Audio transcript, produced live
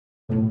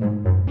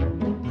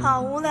好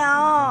无聊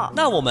哦。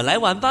那我们来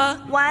玩吧。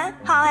玩？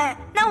好诶，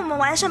那我们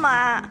玩什么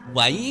啊？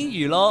玩英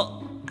语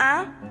咯。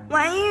啊？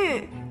玩英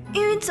语？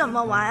英语怎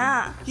么玩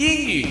啊？英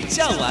语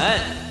酱玩，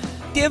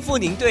颠覆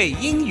您对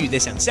英语的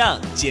想象，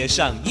接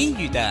上英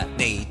语的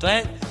那一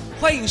端。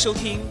欢迎收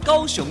听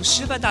高雄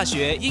师范大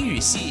学英语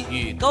系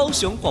与高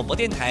雄广播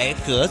电台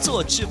合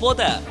作制播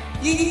的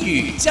英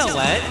语酱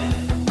玩。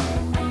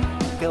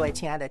各位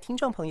亲爱的听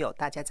众朋友，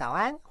大家早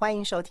安，欢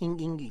迎收听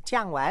英语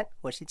酱玩，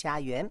我是家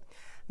园。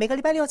每个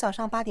礼拜六早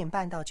上8点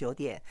半到9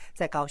点，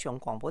在高雄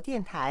广播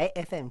电台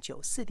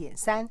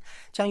FM94.3，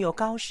将由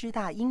高师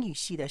大英语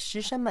系的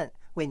师生们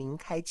为您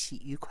开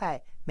启愉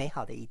快美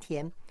好的一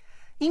天。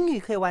英语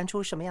可以玩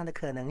出什么样的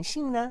可能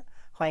性呢？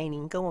欢迎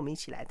您跟我们一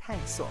起来探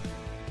索。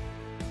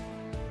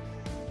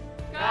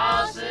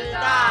高师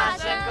大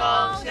深攻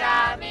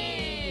虾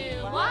米，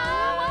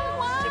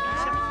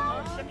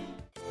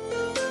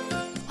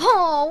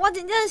吼！我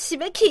真正是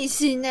要气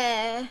死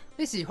呢！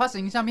你是发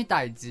生什么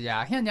代志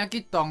啊？遐尔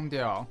激动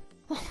着？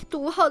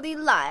拄好你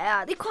来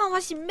啊！你看我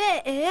是买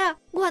的啊，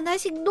原来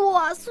是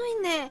偌水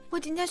呢！我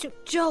真正想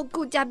足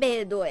久才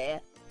买落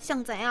的。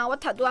谁知影我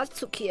头拄仔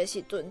出去的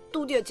时阵，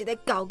拄到一个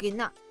高囡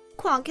仔，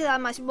看起来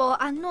嘛是无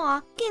安怎，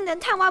竟然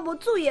趁我无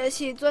注意的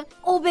时阵，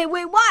黑白画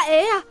我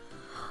的啊！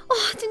哇，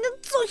真正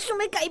最想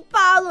要甲伊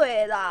扒落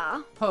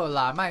啦！好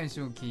啦，莫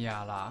生气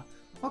啊啦！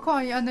我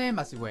看伊安尼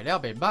嘛是画了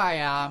袂歹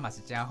啊，嘛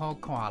是真好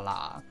看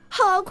啦。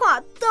好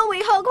看，倒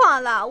位好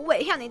看啦！画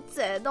遐尼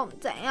济都毋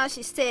知影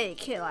是洗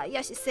起来，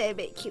也是洗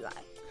袂起来。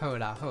好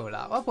啦好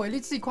啦，我陪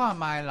你试看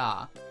卖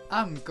啦。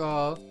啊，毋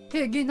过迄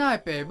个囡仔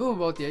的爸母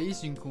无伫伊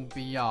身躯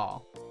边哦。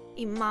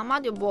伊妈妈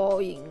就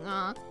无闲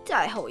啊，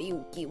才会互伊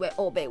有机会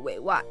黑白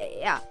画我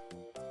的啊。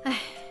唉。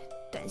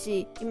但是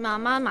伊妈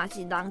妈嘛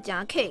是人真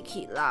客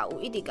气啦，有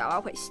一直甲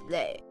我回信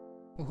嘞。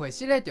有回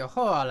信嘞就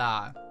好啊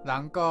啦。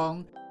人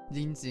讲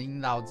人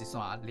情留一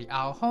线，日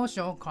后好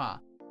相看。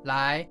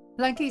来，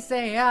咱去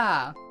洗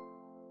啊！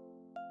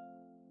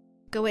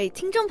各位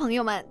听众朋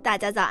友们，大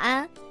家早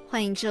安，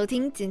欢迎收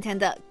听今天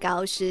的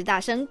高师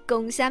大声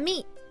攻虾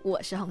米，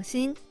我是红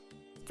心。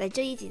在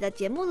这一集的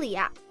节目里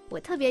啊，我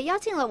特别邀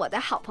请了我的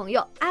好朋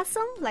友阿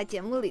松来节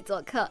目里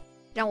做客，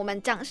让我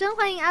们掌声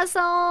欢迎阿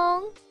松。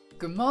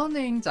Good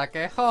morning， 大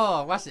家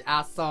好，我是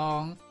阿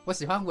松。我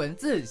喜欢文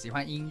字，喜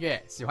欢音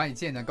乐，喜欢一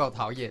切能够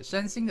陶冶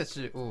身心的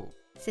事物。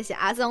谢谢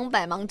阿松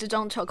百忙之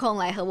中抽空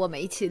来和我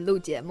们一起录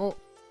节目。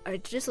而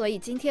之所以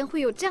今天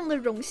会有这样的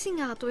荣幸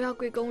啊，都要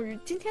归功于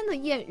今天的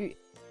谚语：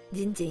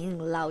人情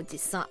留一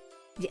线，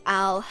日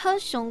后好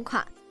相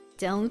看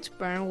 ，Don't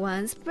burn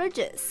one's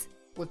bridges。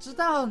我知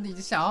道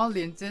你想要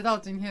连接到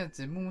今天的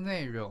节目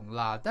内容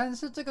啦，但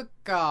是这个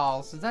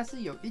稿实在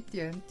是有一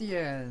点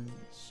点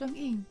生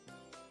硬。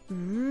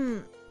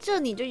这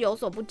你就有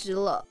所不知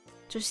了。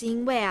这是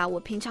因为啊，我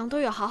平常都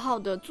有好好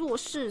的做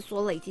事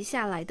所累积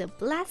下来的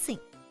blessing，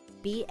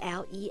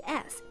 B-L-E-S-S-I-N-G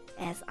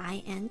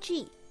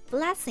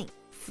blessing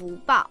福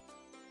报，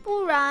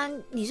不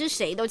然你是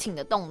谁都请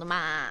得动的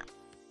嘛。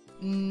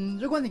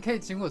如果你可以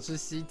请我吃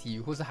西提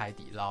或是海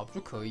底捞就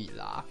可以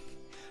啦。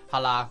好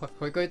啦，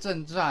回归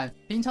正传，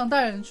平常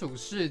待人处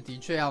事的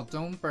确要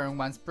don't burn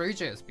one's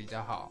bridges 比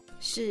较好。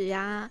是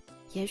啊，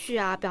也许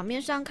啊，表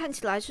面上看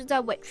起来是在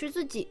委屈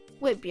自己，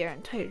为别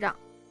人退让，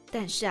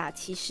但是啊，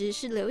其实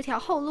是留一条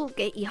后路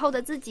给以后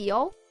的自己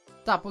哦。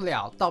大不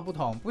了道不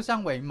同不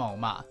相为谋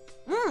嘛。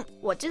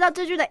我知道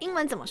这句的英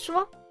文怎么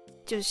说，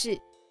就是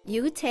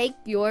You take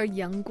your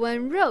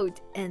Yangguan road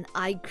and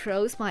I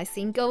cross my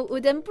single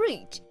wooden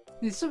bridge。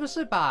你是不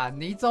是把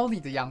你走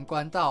你的阳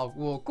关道，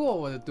我过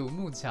我的独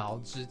木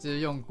桥直接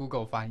用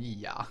Google 翻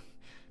译呀？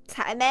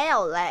才没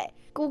有嘞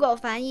 ，Google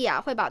翻译啊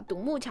会把独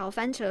木桥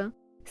翻成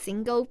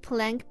single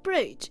plank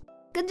bridge，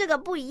 跟这个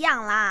不一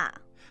样啦。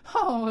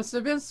我随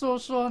便说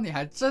说，你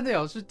还真的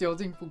有去丢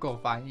进 Google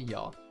翻译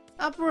哦？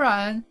那不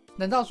然，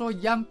难道说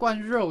阳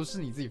关肉是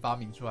你自己发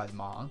明出来的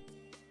吗？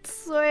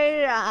虽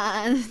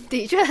然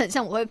的确很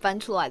像我会翻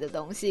出来的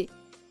东西，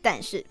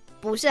但是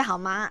不是好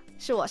吗？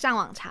是我上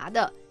网查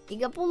的。一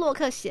个部落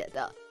客写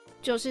的，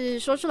就是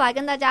说出来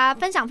跟大家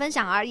分享分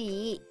享而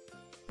已。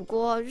不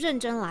过认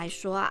真来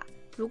说啊，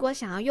如果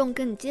想要用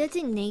更接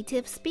近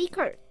native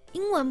speaker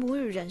英文母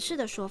语人士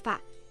的说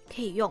法，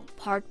可以用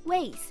part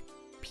ways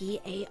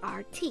P-A-R-T-W-A-Y-S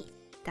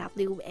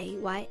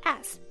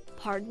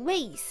part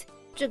ways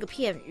这个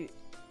片语。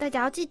大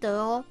家要记得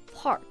哦，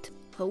 part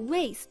和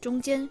ways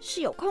中间是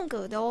有空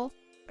格的哦。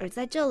而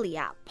在这里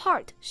啊，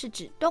 part 是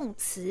指动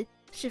词，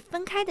是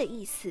分开的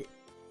意思。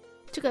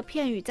这个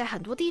片语在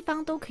很多地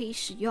方都可以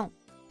使用，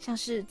像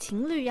是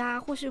情侣啊，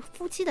或是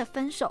夫妻的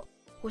分手，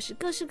或是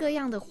各式各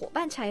样的伙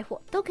伴柴火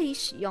都可以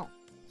使用。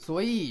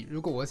所以如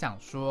果我想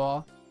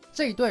说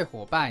这一对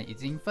伙伴已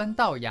经分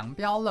道扬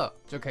镳了，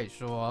就可以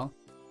说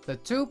The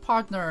two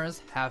partners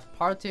have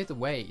parted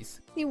ways。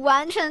 你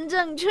完全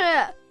正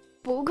确，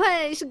不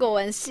愧是国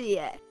文系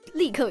耶，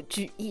立刻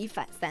举一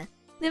反三，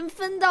连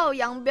分道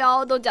扬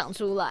镳都讲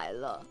出来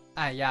了。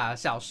哎呀，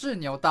小试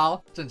牛刀，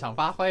正常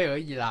发挥而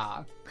已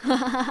啦。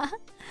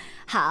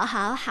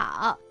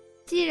好，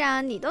既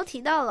然你都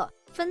提到了，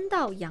分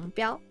道扬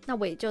镳。那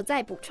我也就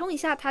再补充一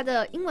下它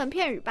的英文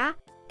片语吧，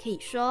可以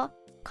说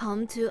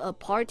come to a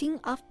parting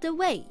of the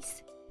ways。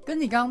 跟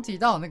你刚刚提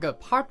到的那个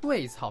part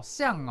ways 好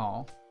像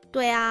哦。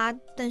对啊，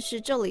但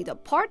是这里的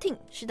parting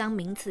是当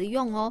名词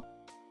用哦。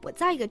我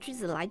造一个句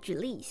子来举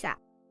例一下，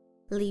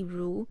例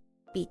如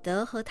彼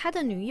得和他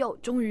的女友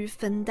终于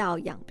分道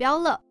扬镳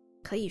了，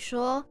可以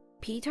说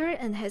Peter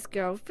and his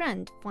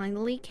girlfriend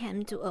finally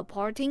came to a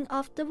parting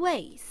of the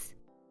ways。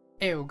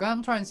 我刚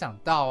刚突然想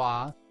到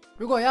啊，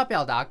如果要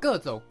表达各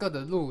走各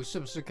的路，是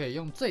不是可以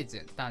用最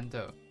简单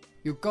的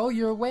You go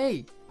your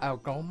way, I'll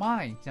go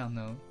mine 这样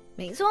呢？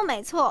没错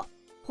没错，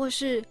或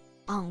是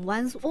on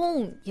one's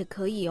own 也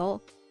可以哦。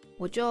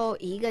我就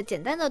以一个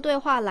简单的对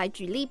话来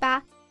举例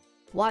吧。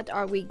What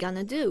are we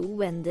gonna do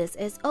when this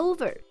is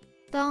over？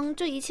 当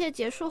这一切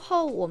结束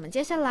后，我们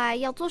接下来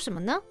要做什么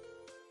呢？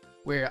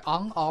 We're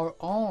on our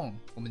own，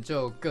 我们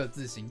就各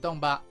自行动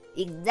吧。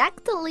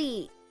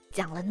 Exactly。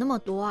 讲了那么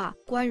多啊，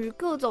关于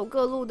各走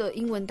各路的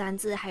英文单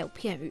字还有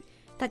片语，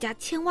大家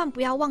千万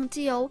不要忘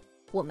记哦。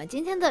我们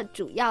今天的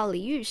主要俚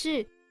语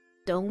是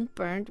Don't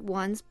burn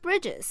one's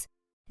bridges，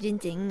 人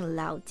情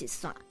留一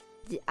线，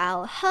日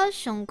后好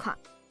相看。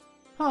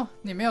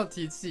你没有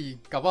提起，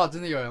搞不好真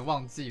的有人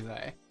忘记了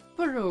耶。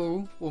不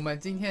如我们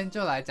今天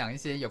就来讲一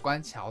些有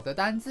关桥的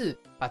单字，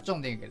把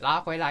重点给拉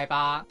回来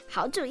吧。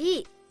好主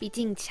意，毕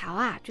竟桥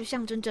啊就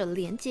象征着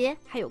连结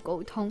还有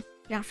沟通，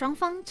让双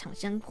方产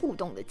生互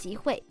动的机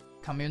会。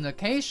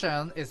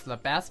 Communication is the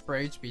best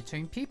bridge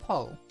between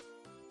people。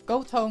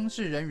 沟通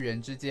是人与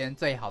人之间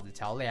最好的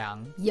桥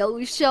梁。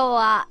优秀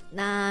啊，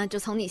那就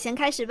从你先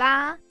开始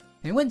吧。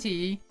没问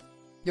题。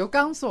由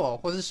钢索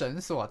或是绳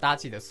索搭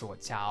起的索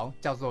桥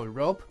叫做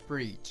rope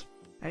bridge，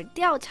 而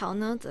吊桥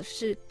呢则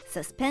是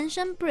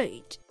suspension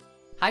bridge。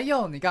 还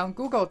有你刚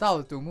Google 到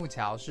的独木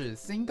桥是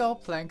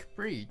single plank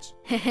bridge。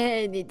 嘿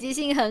嘿，你记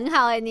性很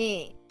好耶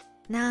你。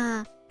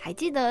那还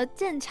记得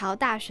剑桥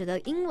大学的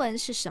英文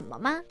是什么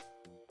吗？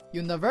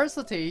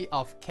 University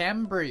of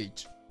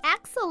Cambridge。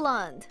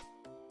 Excellent。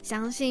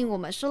 相信我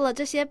们说了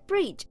这些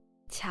bridge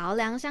桥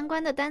梁相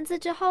关的单字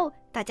之后，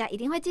大家一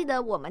定会记得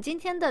我们今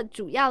天的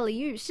主要俚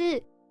语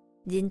是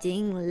人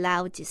情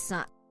留一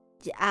线，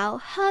日后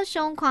好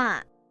相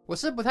看。我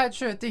是不太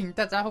确定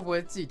大家会不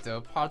会记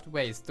得 part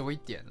ways 多一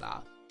点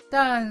啦，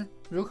但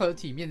如何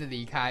体面的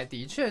离开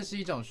的确是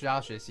一种需要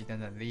学习的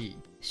能力。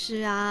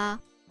是啊，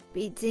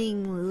毕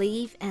竟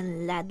live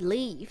and let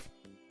live，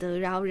 得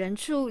饶人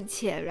处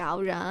且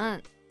饶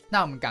人。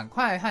那我们赶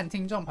快和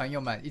听众朋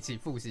友们一起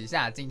复习一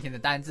下今天的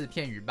单字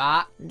片语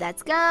吧。 Let's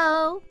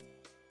go。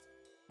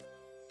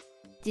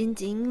 人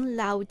情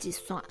留一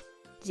线，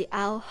日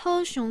后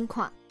好相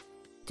看。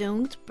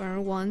 Don't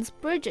burn one's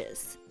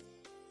bridges。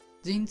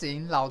 人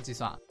情留一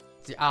线，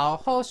日后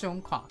好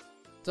相看。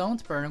 Don't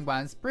burn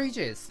one's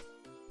bridges。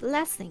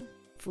 Blessing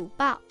福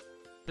报。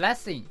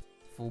 Blessing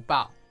福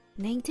报。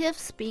 Native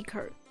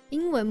speaker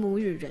英文母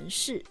语人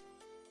士。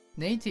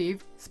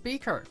 Native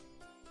speaker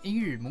英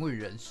语母语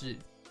人士。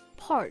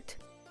 Part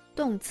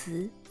动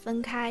词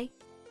分开。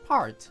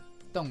 Part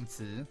动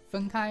词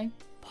分开。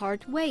 Part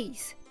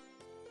ways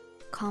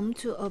come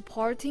to a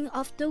parting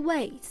of the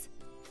ways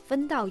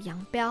分道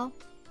扬镳。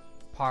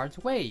 Part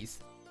ways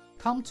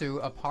come to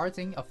a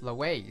parting of the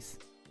ways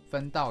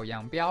分道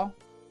扬镳。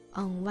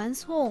 On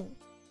one's own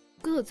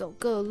各走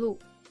各路。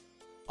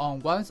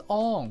 On one's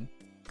own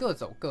各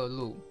走各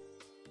路。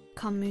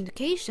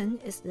 Communication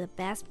is the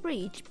best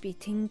bridge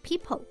between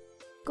people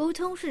沟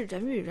通是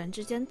人与人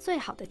之间最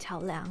好的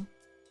桥梁。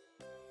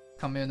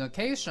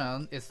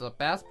 Communication is the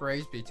best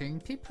bridge between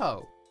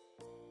people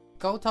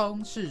沟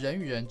通是人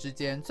与人之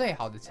间最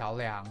好的桥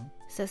梁。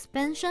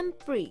 Suspension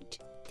bridge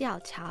吊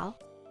桥。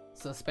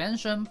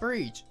 Suspension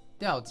bridge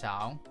吊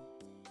桥。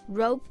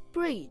 Rope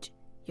bridge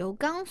由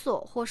钢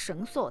索或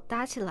绳索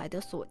搭起来的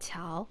索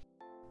桥。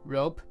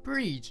 Rope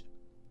bridge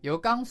由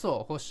钢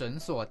索或绳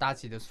索搭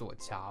起的索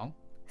桥。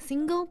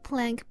 Single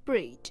plank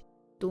bridge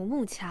独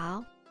木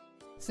桥。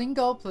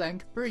 Single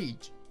plank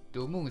bridge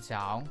独木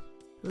桥。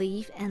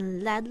 Live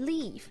and let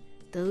live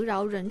得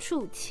饶人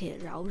处且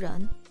饶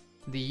人。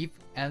 Live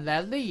and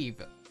let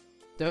live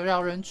得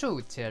饶人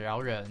处且饶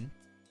人。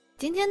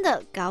今天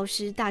的高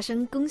师大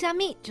声公虾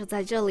米就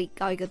在这里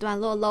告一个段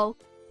落喽。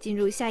进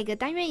入下一个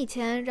单元以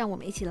前，让我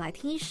们一起来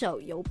听一首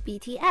由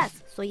BTS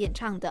所演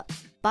唱的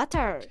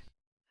Butter。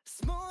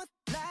 Smooth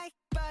like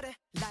butter,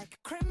 like a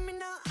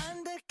criminal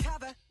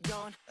undercover.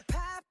 Don't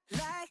pop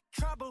like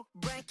trouble,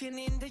 breaking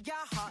into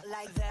your heart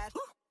like that.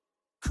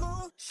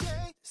 Cool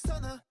shade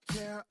stunner,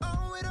 yeah,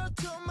 owe it all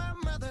to my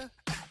mother.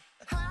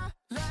 Hot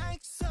like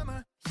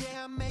summer,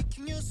 yeah, I'm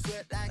making you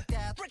sweat like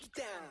that. Break it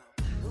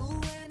down. Ooh,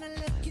 when I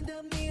look in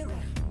the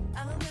mirror,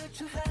 I'm not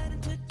too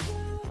hard to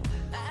do.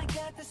 I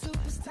got the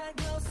superstar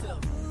glow, so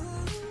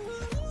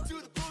ooh,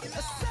 do the booty.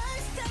 A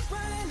side step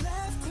right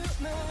left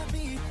to my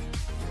beat.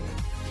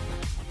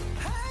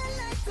 I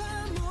like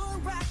the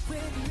moon rock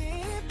with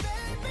me,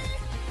 baby.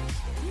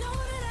 Know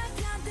that I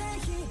got that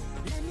heat.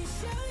 Let me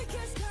show you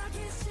 'cause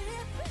talking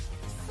shit.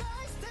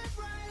 Side step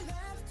right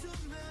left to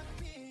my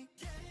beat.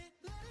 Get it,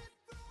 let it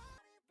roll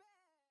it back.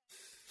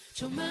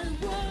 充满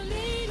活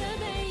力的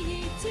每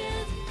一天，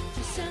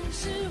就像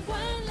是欢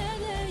乐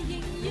的音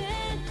乐，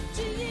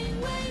只因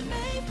为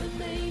每分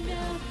每秒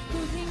都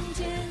听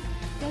见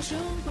高雄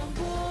广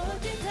播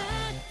电台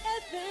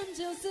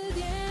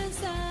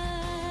FM94.3。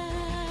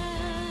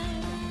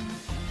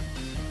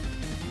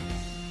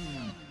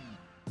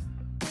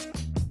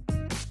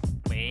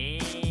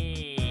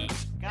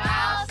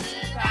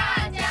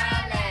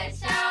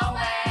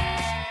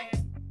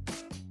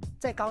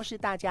在高师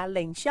大家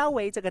冷消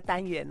维这个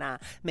单元啊，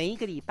每一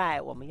个礼拜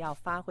我们要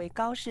发挥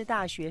高师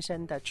大学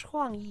生的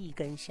创意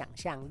跟想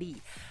象力，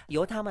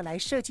由他们来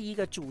设计一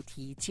个主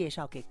题，介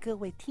绍给各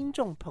位听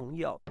众朋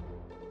友。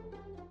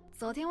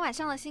昨天晚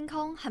上的星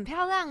空很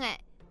漂亮哎，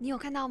你有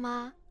看到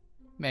吗？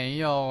没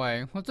有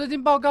哎，我最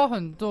近报告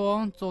很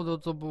多，做都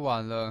做不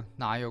完了，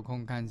哪有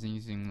空看星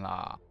星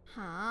啦？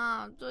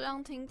哈，这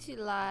样听起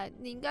来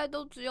你应该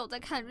都只有在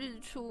看日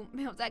出，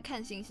没有在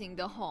看星星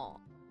的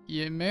吼。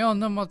也没有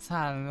那么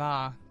惨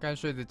啦，该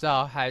睡的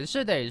觉还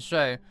是得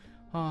睡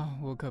啊！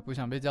我可不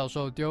想被教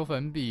授丢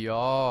粉笔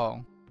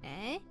哦。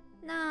哎，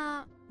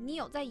那你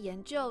有在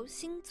研究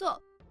星座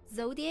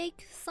Zodiac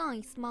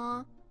Signs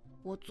吗？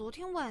我昨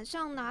天晚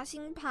上拿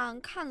星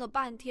盘看了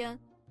半天，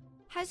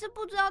还是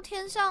不知道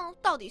天上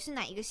到底是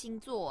哪一个星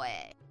座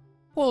哎。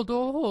或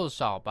多或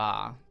少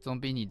吧，总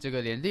比你这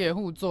个连猎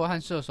户座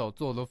和射手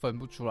座都分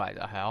不出来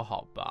的还要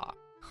好吧？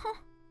哼，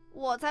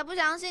我才不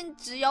相信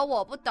只有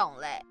我不懂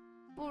嘞。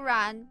不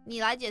然你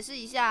来解释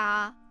一下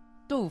啊。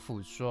杜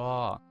甫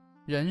说：“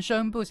人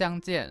生不相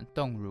见，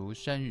动如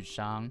参与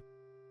商。”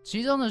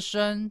其中的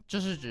参就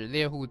是指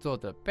猎户座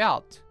的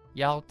belt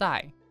腰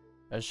带，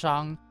而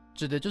商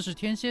指的就是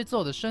天蝎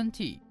座的身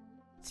体。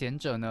前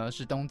者呢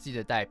是冬季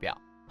的代表，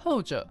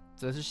后者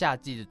则是夏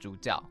季的主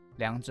角，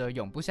两者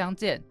永不相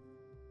见。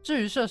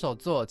至于射手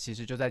座，其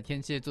实就在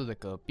天蝎座的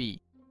隔壁，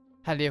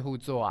和猎户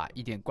座啊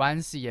一点关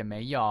系也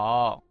没有。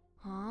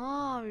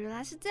哦，原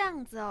来是这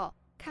样子哦。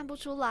看不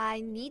出来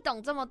你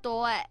懂这么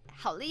多哎，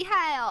好厉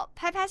害哦！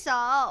拍拍手。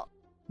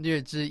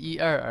略知一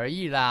二而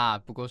已啦，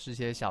不过是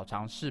些小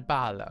常识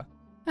罢了。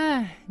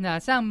唉，哪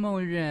像某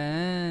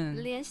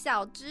人连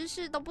小知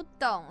识都不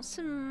懂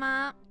是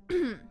吗？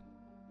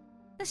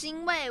那是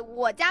因为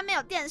我家没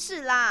有电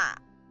视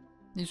啦。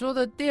你说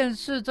的电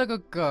视这个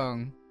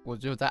梗，我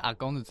只有在阿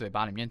公的嘴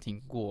巴里面听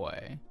过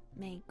哎。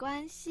没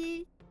关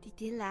系，弟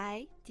弟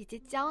来，姐姐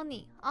教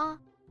你啊。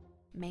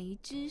没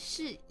知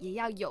识也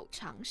要有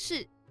常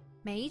识。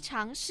没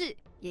尝试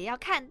也要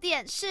看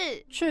电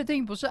视。确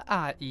定不是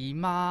阿姨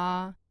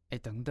吗？哎，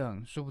等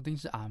等，说不定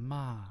是阿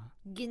嬷。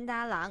囡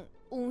仔人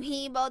有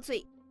耳无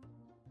嘴。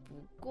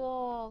不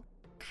过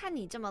看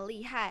你这么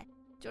厉害，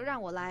就让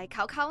我来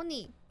考考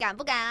你，敢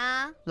不敢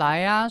啊？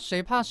来啊，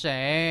谁怕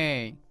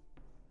谁？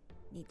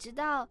你知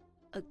道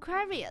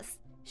Aquarius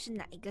是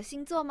哪一个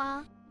星座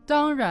吗？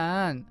当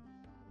然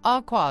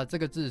 ，Aqua 这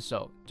个字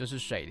首就是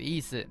水的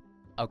意思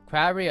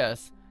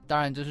 ，Aquarius 当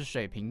然就是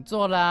水瓶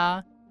座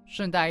啦。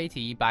顺带一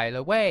提 ，by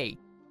the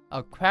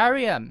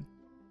way，aquarium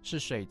是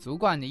水族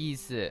馆的意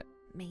思。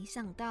没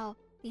想到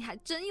你还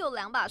真有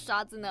两把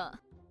刷子呢，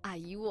阿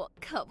姨我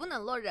可不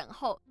能落人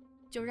后，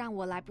就让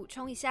我来补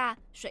充一下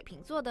水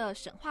瓶座的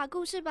神话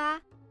故事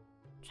吧。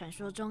传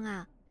说中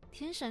啊，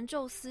天神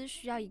宙斯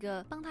需要一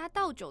个帮他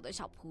倒酒的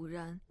小仆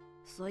人，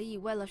所以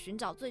为了寻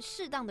找最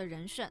适当的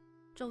人选，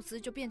宙斯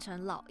就变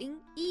成老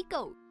鹰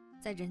Eagle，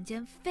 在人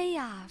间飞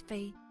啊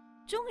飞，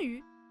终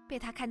于被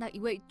他看到一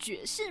位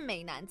绝世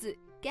美男子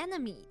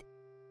Ganymede，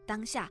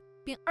 当下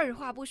便二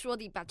话不说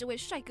地把这位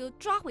帅哥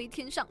抓回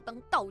天上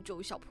当倒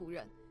酒小仆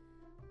人。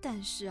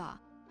但是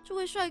啊，这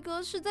位帅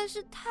哥实在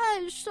是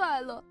太帅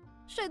了，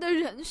帅得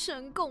人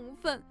神共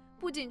愤，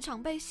不仅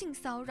常被性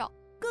骚扰，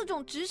各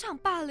种职场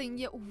霸凌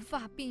也无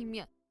法避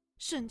免，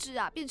甚至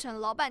啊变成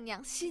老板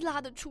娘希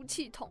拉的出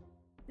气筒。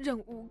忍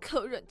无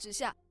可忍之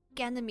下，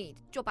 Ganymede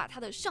就把他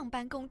的上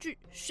班工具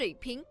水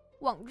瓶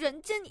往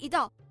人间一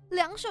倒，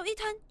两手一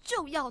摊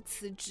就要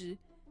辞职。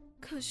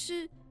可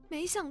是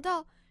没想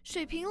到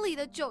水瓶里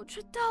的酒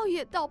却倒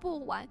也倒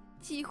不完，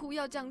几乎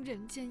要将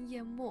人间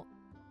淹没，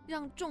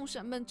让众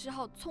神们只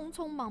好匆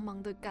匆忙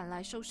忙地赶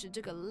来收拾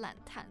这个烂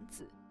摊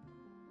子。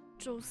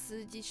宙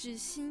斯即使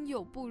心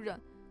有不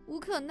忍，无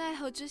可奈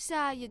何之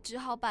下，也只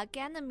好把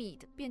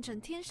Ganymede 变成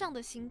天上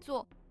的星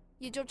座，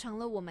也就成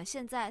了我们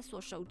现在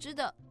所熟知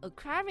的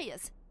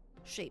Aquarius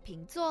水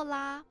瓶座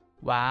啦。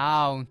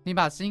哇哦，你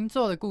把星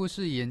座的故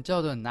事研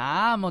究得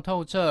那么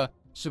透彻，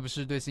是不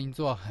是对星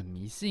座很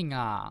迷信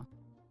啊？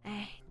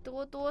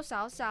多多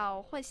少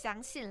少会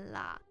相信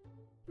啦，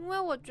因为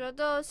我觉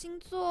得星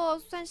座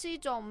算是一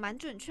种蛮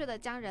准确的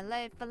将人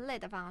类分类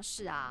的方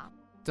式啊。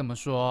怎么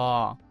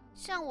说？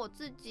像我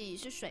自己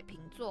是水瓶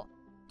座，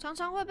常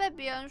常会被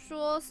别人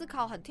说思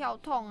考很跳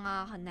痛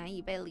啊，很难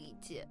以被理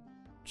解。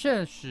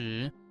确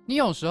实，你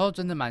有时候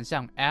真的蛮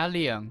像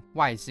alien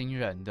外星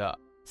人的，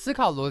思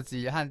考逻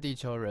辑和地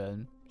球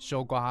人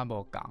修瓜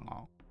不讲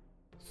哦。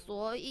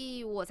所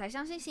以我才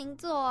相信星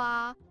座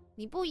啊。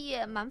你不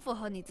也蛮符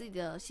合你自己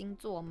的星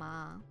座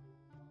吗？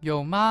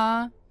有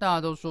吗？大家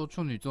都说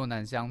处女座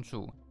难相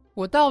处，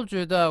我倒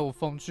觉得我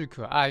风趣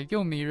可爱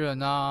又迷人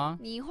啊。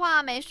你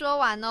话没说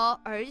完哦，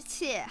而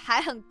且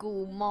还很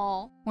古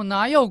摸。我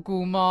哪有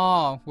古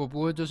摸？我不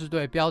过就是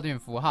对标点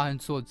符号和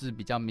错字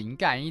比较敏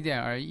感一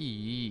点而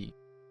已。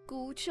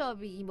古笑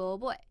比无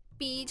尾，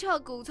比笑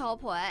古臭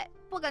皮，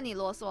不跟你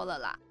啰嗦了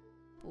啦。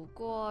不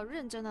过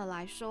认真的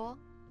来说，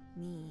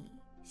你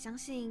相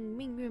信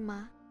命运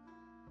吗？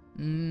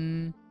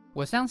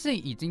我相信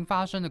已经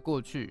发生的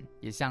过去，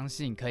也相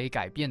信可以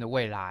改变的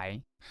未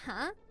来。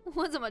哈？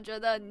我怎么觉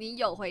得你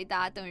有回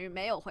答等于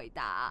没有回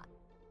答啊？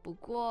不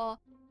过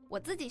我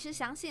自己是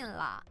相信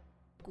啦。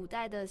古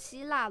代的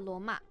希腊、罗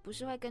马不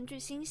是会根据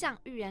星象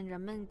预言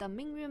人们的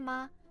命运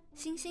吗？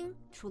星星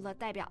除了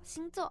代表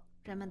星座、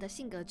人们的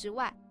性格之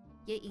外，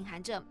也隐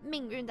含着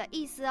命运的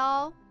意思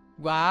哦。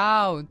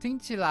哇哦，听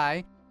起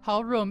来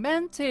好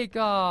romantic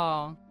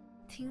哦！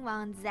听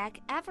完 Zac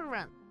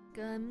Efron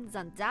跟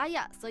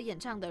Zendaya 所演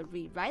唱的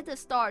Rewrite the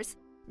Stars，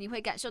 你会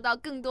感受到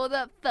更多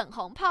的粉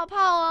红泡泡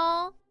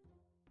哦。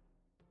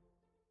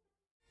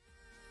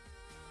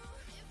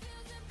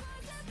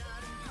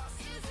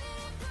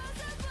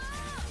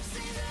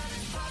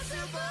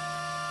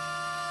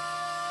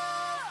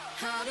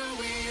How do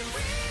we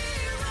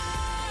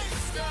rewrite the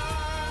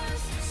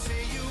stars?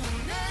 Say you were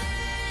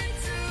meant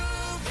to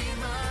be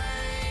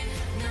mine.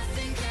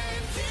 Nothing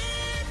can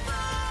keep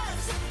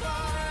us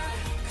apart.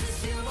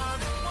 'Cause you are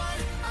the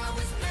one I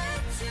was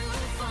meant to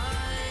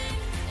find.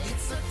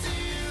 It's up to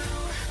you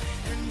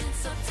and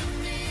it's up to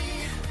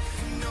me.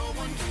 No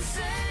one can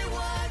say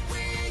what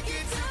we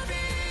get to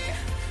be.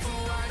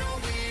 Why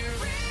don't we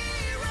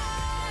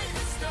rewrite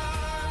the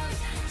stars?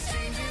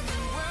 Changing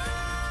the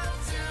world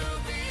to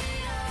be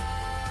ours.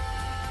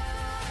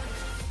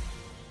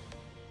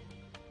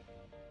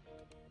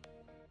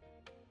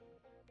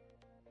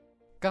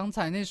 刚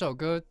才那首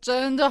歌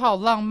真的好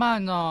浪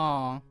漫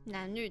哦。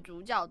男女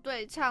主角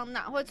对唱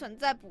哪会存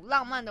在不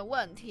浪漫的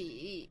问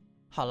题？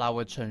好啦，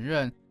我承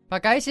认，把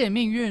改写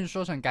命运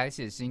说成改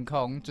写星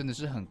空，真的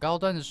是很高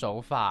端的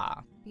手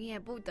法。你也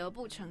不得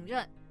不承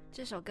认，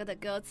这首歌的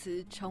歌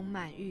词充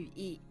满寓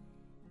意。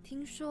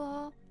听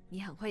说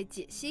你很会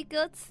解析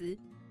歌词，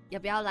要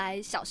不要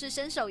来小试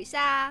身手一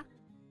下啊？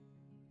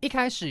一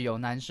开始由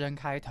男生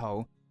开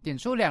头，点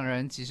出两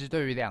人其实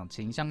对于两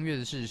情相悦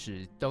的事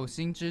实都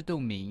心知肚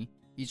明，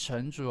以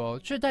沉着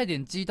却带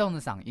点激动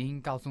的嗓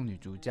音告诉女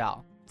主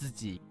角，自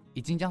己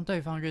已经将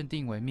对方认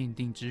定为命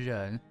定之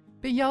人，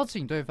并邀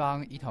请对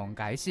方一同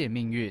改写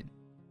命运。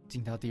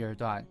进到第二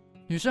段，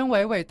女生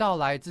娓娓道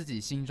来自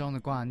己心中的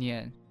挂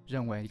念，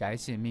认为改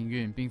写命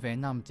运并非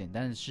那么简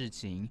单的事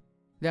情，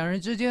两人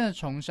之间的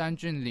崇山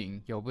峻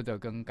岭由不得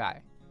更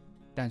改。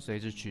但随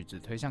着曲子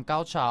推向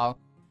高潮，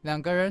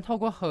两个人透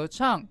过合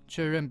唱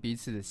确认彼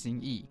此的心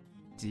意，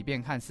即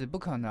便看似不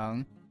可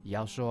能，也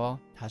要说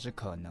它是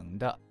可能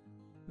的。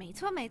没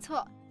错没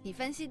错，你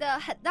分析得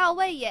很到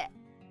位耶。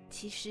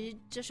其实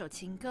这首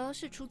情歌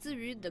是出自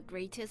于《The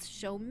Greatest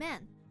Showman》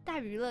大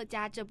娱乐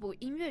家这部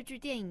音乐剧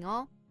电影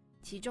哦，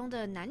其中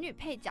的男女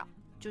配角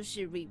就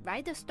是《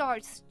Rewrite the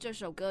Stars》这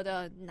首歌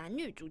的男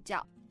女主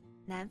角。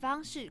男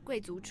方是贵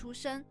族出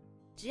身，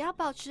只要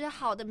保持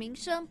好的名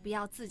声，不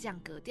要自降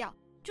格调，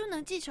就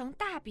能继承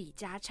大笔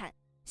家产，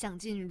享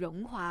尽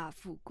荣华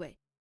富贵。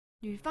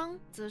女方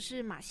则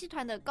是马戏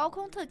团的高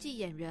空特技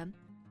演员，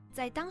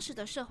在当时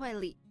的社会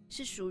里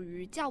是属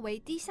于较为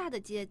低下的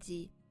阶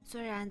级，虽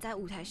然在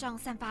舞台上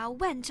散发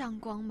万丈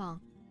光芒，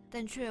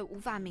但却无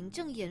法名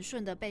正言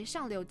顺地被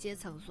上流阶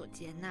层所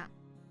接纳。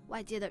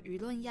外界的舆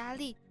论压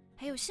力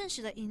还有现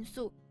实的因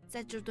素，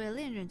在这对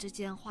恋人之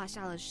间画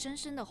下了深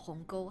深的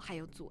鸿沟还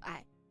有阻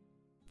碍。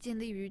建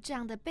立于这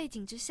样的背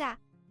景之下，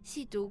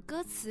细读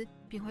歌词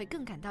便会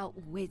更感到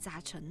五味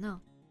杂陈呢。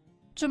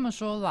这么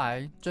说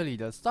来，这里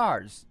的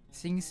stars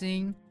星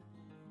星，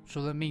除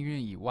了命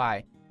运以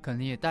外，可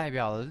能也代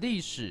表了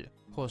历史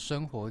或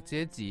生活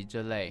阶级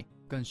这类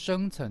更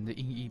深层的意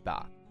义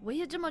吧。我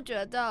也这么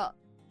觉得。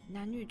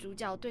男女主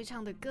角对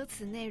唱的歌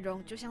词内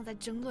容就像在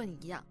争论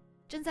一样，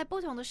正在不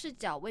同的视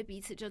角为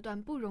彼此这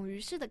段不容于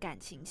世的感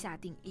情下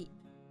定义。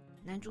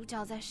男主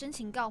角在深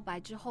情告白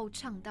之后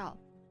唱道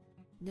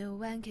No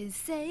one can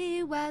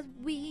say what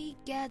we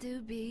got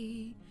to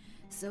be,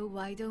 so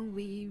why don't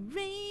we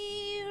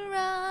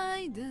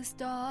rewrite the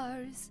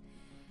stars?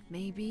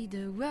 Maybe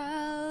the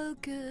world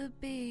could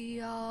be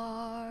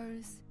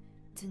ours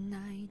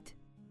tonight.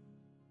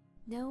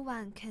 No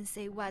one can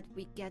say what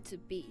we get to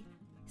be,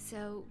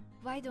 so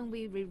why don't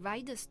we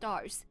rewrite the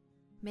stars?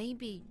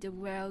 Maybe the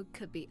world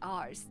could be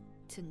ours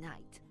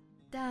tonight.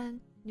 但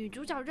女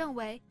主角认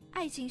为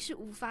爱情是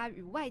无法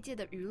与外界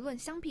的舆论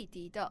相匹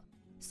敌的，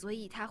所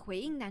以她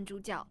回应男主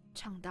角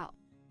唱道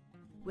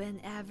When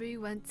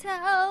everyone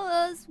tells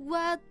us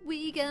what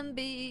we can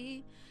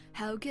be,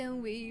 how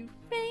can we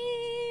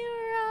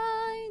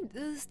rewrite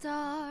the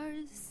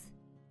stars?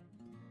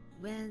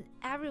 When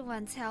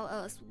everyone tells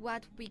us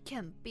what we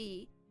can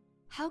be,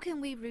 how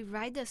can we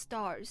rewrite the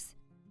stars?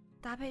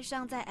 搭配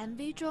上在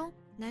MV 中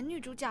男女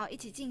主角一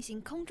起进行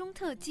空中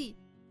特技，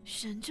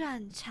旋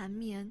转缠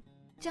绵，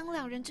将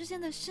两人之间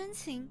的深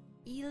情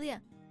依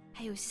恋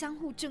还有相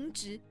互争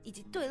执以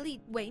及对立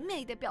唯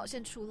美的表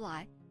现出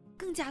来，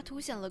更加凸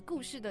显了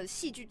故事的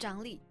戏剧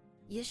张力，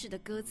也使得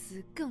歌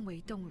词更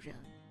为动人。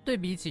对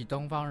比起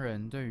东方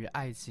人对于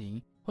爱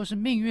情或是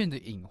命运的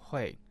隐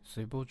晦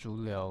随波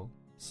逐流，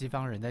西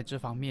方人在这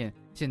方面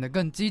显得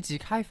更积极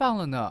开放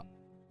了呢，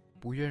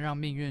不愿让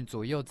命运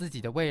左右自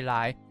己的未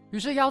来，于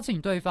是邀请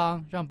对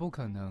方让不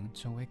可能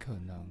成为可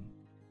能。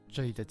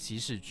这里的起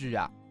始句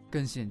啊，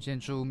更显现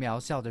出渺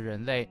小的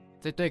人类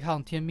在对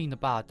抗天命的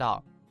霸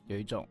道，有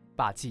一种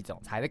霸气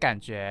总裁的感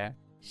觉。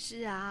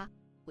是啊，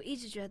我一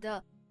直觉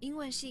得英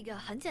文是一个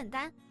很简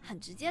单很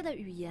直接的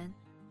语言，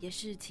也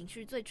是情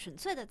绪最纯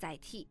粹的载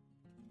体。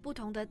不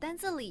同的单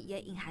字里也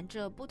隐含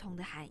着不同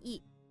的含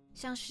义，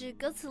像是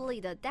歌词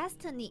里的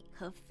destiny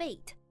和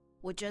fate，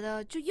 我觉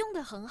得就用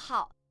得很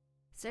好。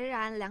虽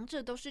然两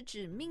者都是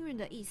指命运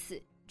的意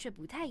思，却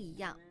不太一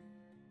样。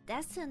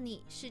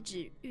destiny 是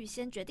指预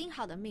先决定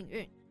好的命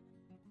运，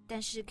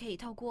但是可以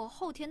透过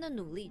后天的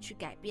努力去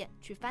改变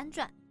去翻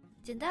转，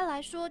简单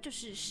来说就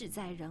是事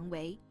在人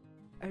为。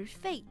而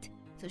fate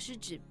则是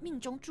指命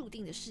中注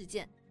定的事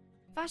件，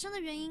发生的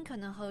原因可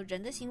能和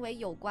人的行为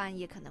有关，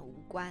也可能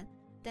无关，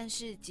但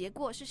是结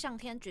果是上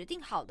天决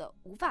定好的，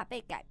无法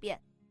被改变，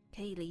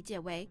可以理解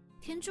为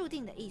天注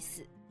定的意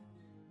思。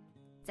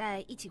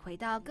再一起回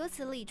到歌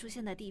词里出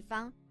现的地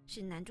方，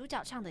是男主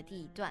角唱的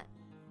第一段。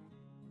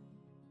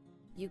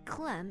 You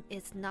claim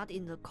it's not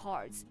in the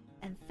cards,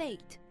 and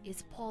fate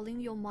is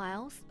pulling you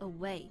miles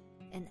away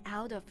and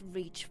out of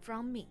reach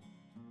from me.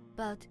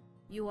 But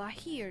you are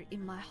here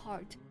in my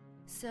heart,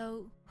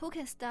 so who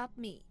can stop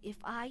me if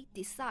I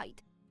decide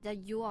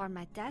that you are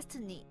my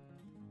destiny?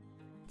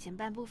 前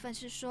半部分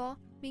是说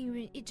命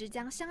运一直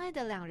将相爱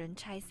的两人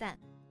拆散，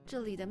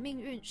这里的命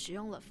运使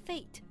用了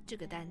fate 这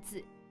个单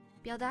字，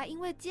表达因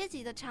为阶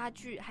级的差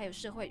距还有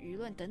社会舆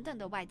论等等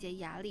的外界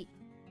压力，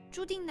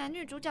注定男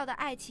女主角的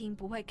爱情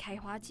不会开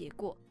花结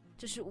果，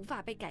这是无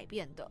法被改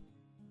变的。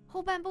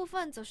后半部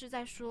分则是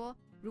在说，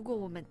如果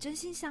我们真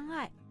心相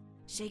爱，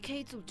谁可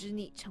以阻止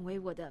你成为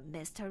我的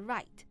Mr.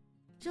 Right？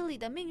 这里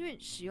的命运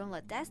使用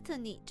了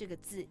destiny 这个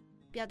字，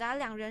表达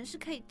两人是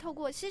可以透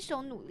过携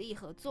手努力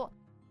合作，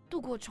度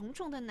过重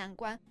重的难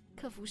关，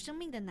克服生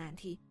命的难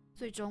题，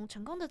最终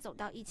成功的走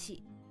到一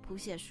起，谱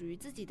写属于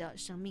自己的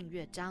生命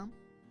乐章。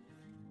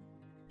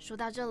说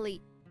到这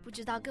里，不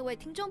知道各位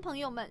听众朋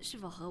友们是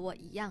否和我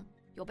一样，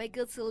有被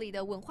歌词里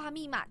的文化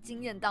密码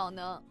惊艳到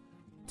呢？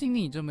听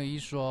你这么一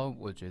说，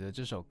我觉得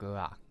这首歌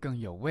啊更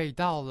有味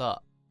道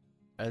了，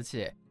而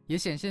且也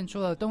显现出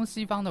了东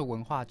西方的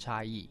文化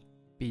差异，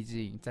毕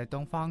竟在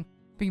东方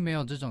并没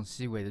有这种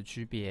细微的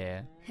区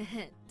别。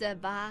对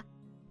吧？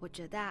我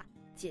觉得啊，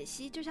解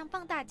析就像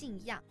放大镜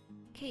一样，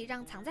可以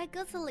让藏在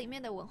歌词里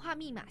面的文化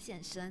密码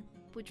现身，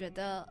不觉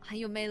得很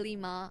有魅力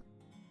吗？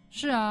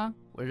是啊，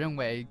我认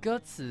为歌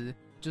词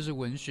就是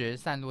文学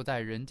散落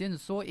在人间的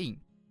缩影，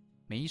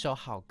每一首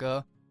好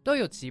歌都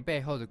有其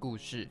背后的故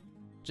事，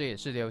这也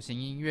是流行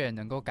音乐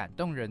能够感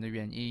动人的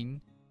原因。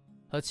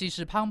和气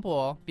势磅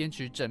礴、编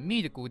曲缜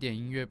密的古典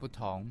音乐不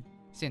同，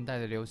现代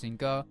的流行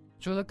歌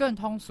除了更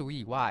通俗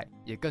以外，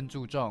也更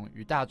注重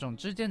与大众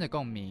之间的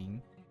共鸣。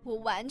我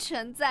完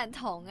全赞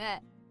同耶！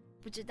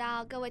不知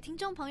道各位听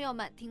众朋友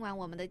们听完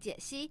我们的解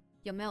析，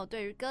有没有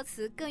对于歌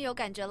词更有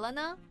感觉了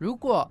呢？如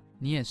果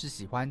你也是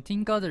喜欢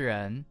听歌的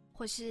人，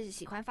或是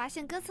喜欢发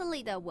现歌词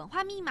里的文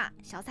化密码、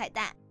小彩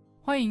蛋，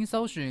欢迎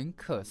搜寻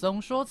可松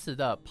说词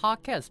的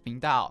Podcast 频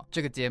道。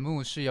这个节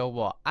目是由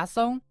我阿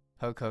松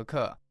和可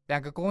可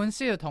两个国文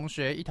系的同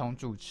学一同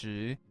主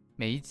持，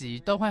每一集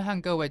都会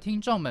和各位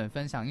听众们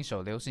分享一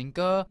首流行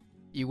歌，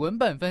以文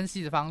本分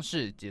析的方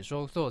式解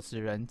说作词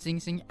人精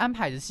心安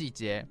排的细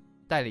节，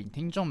带领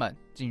听众们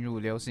进入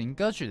流行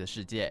歌曲的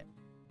世界。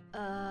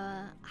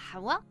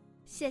好啊，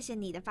谢谢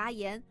你的发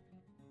言。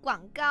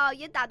广告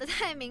也打得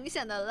太明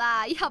显了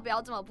啦，要不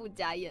要这么不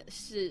假也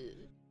是。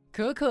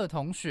可可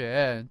同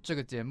学，这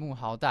个节目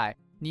好歹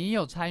你也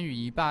有参与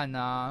一半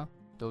啊，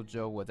都只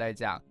有我在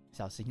讲，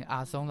小心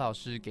阿松老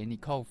师给你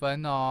扣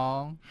分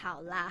哦。好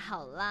啦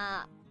好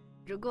啦，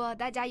如果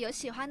大家有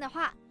喜欢的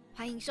话，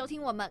欢迎收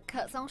听我们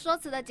可松说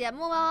词的节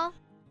目哦。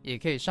也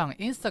可以上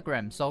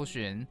Instagram 搜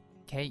寻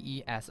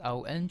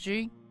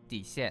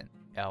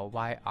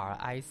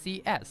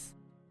KESONG_LYRICS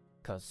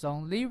可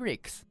松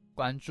Lyrics，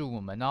 关注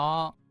我们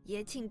哦。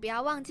也请不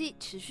要忘记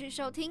持续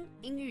收听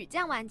英语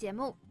酱玩节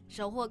目，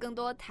收获更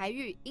多台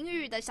语、英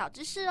语的小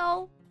知识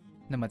哦。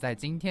那么在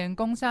今天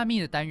公虾米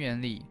的单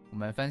元里，我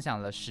们分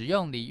享了实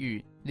用俚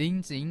语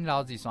人情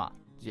留一线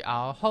日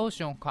後好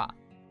相看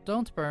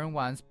Don't burn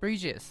one's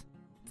bridges。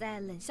 在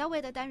冷笑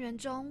话的单元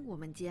中，我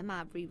们解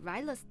码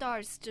Rewrite the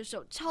Stars 这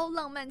首超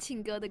浪漫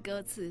情歌的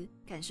歌词，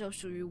感受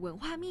属于文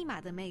化密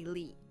码的魅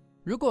力。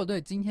如果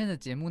对今天的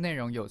节目内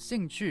容有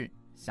兴趣，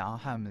想要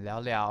和我们聊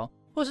聊，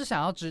或是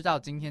想要知道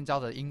今天教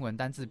的英文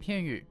单字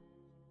片语，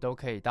都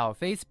可以到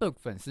Facebook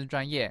粉丝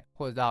专页，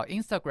或者到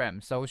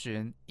Instagram 搜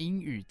寻英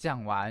语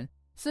酱玩，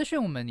私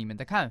讯我们你们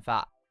的看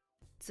法。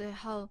最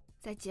后，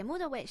在节目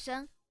的尾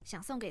声，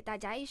想送给大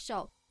家一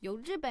首由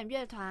日本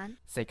乐团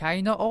世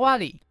界の終わ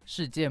り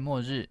世界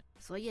末日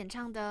所演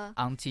唱的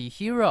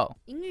Anti-Hero。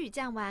英语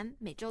讲完，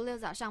每周六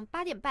早上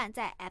8点半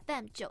在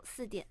FM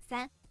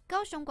 94.3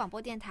高雄广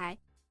播电台，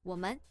我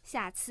们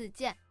下次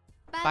见，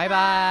拜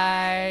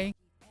拜。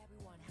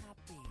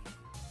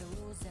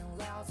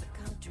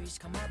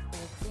Come up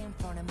with in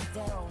front of me,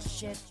 they're all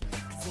shit.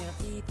 Cause they're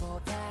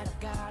people that I've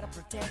gotta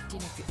protect.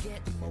 And if you get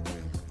in my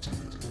way,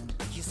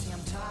 you see I'm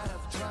tired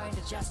of trying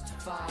to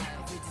justify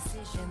every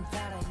decision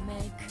that I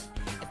make.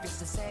 If it's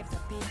to save the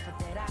people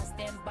that I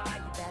stand by,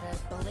 you better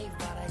believe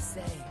what I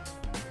say.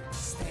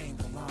 Stay in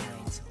the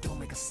lines, don't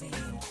make a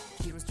scene.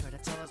 Heroes try to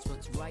tell us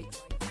what's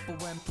right,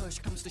 but when push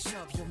comes to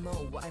shove, you'll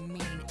know what I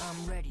mean.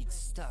 I'm ready to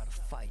start a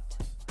fight.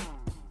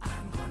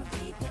 I'm gonna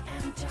be the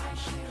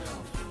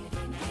anti-hero,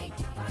 feeling hate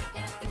to fight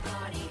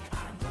everybody.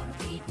 I'm gonna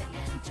be the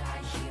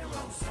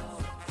anti-hero, so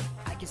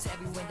I guess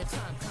every when the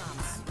time comes